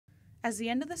As the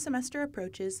end of the semester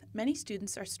approaches, many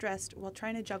students are stressed while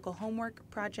trying to juggle homework,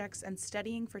 projects, and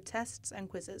studying for tests and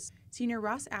quizzes. Senior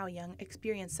Ross Young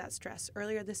experienced that stress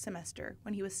earlier this semester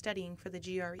when he was studying for the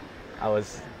GRE. I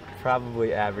was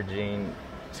probably averaging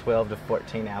 12 to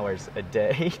 14 hours a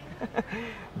day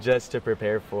just to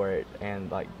prepare for it, and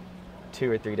like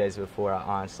 2 or 3 days before, I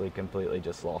honestly completely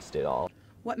just lost it all.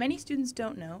 What many students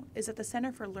don't know is that the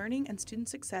Center for Learning and Student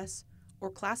Success, or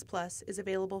Class Plus, is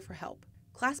available for help.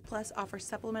 Class Plus offers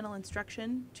supplemental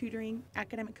instruction, tutoring,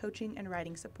 academic coaching, and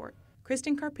writing support.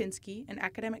 Kristen Karpinski, an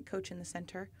academic coach in the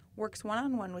center, works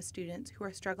one-on-one with students who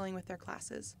are struggling with their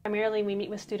classes. Primarily, we meet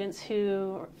with students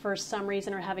who, for some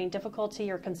reason, are having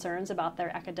difficulty or concerns about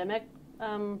their academic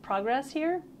progress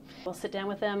here. We'll sit down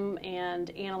with them and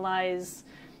analyze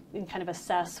and kind of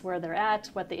assess where they're at,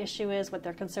 what the issue is, what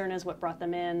their concern is, what brought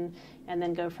them in, and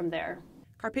then go from there.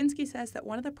 Karpinski says that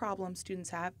one of the problems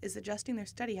students have is adjusting their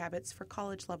study habits for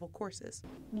college-level courses.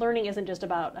 Learning isn't just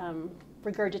about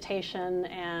regurgitation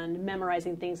and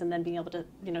memorizing things and then being able to,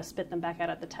 spit them back out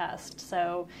at the test.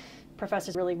 So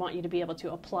professors really want you to be able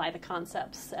to apply the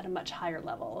concepts at a much higher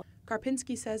level.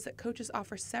 Karpinski says that coaches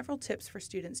offer several tips for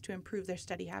students to improve their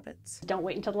study habits. Don't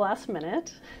wait until the last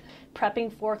minute.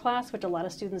 Prepping for class, which a lot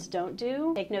of students don't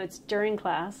do. Take notes during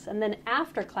class, and then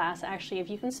after class, actually, if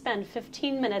you can spend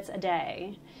 15 minutes a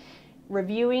day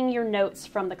reviewing your notes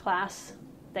from the class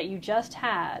that you just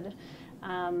had,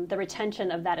 the retention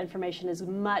of that information is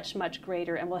much, much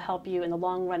greater and will help you in the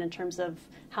long run in terms of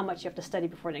how much you have to study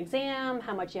before an exam,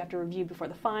 how much you have to review before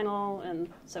the final, and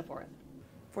so forth.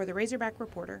 For the Razorback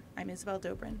Reporter, I'm Isabel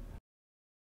Dobrin.